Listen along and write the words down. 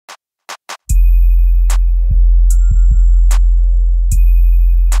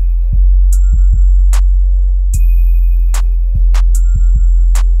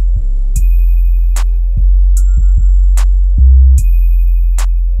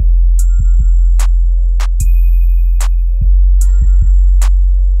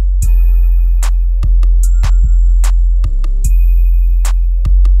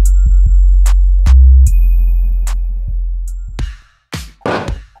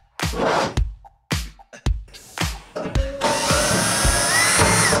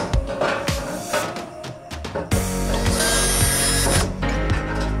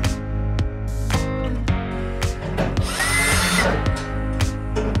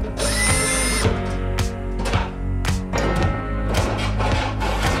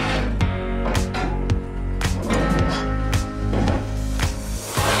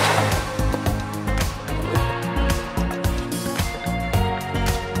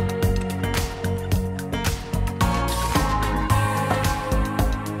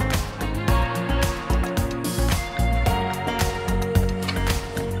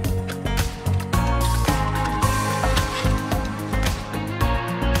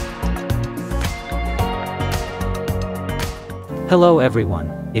Hello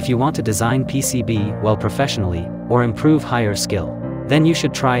everyone, if you want to design PCB well professionally, or improve higher skill, then you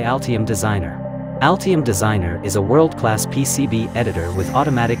should try Altium Designer. Altium Designer is a world-class PCB editor with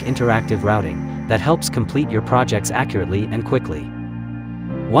automatic interactive routing that helps complete your projects accurately and quickly.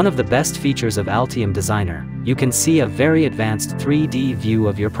 One of the best features of Altium Designer, you can see a very advanced 3D view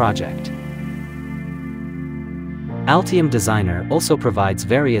of your project. Altium Designer also provides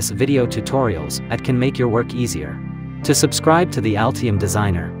various video tutorials that can make your work easier. To subscribe to the Altium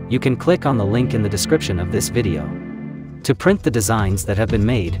Designer, you can click on the link in the description of this video. To print the designs that have been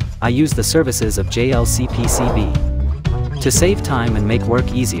made, I use the services of JLC PCB. To save time and make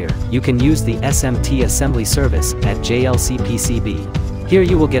work easier, you can use the SMT assembly service at JLC PCB. Here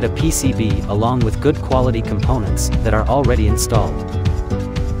you will get a PCB along with good quality components that are already installed.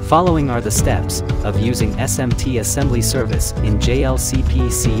 Following are the steps of using SMT assembly service in JLC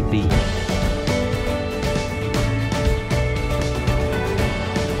PCB.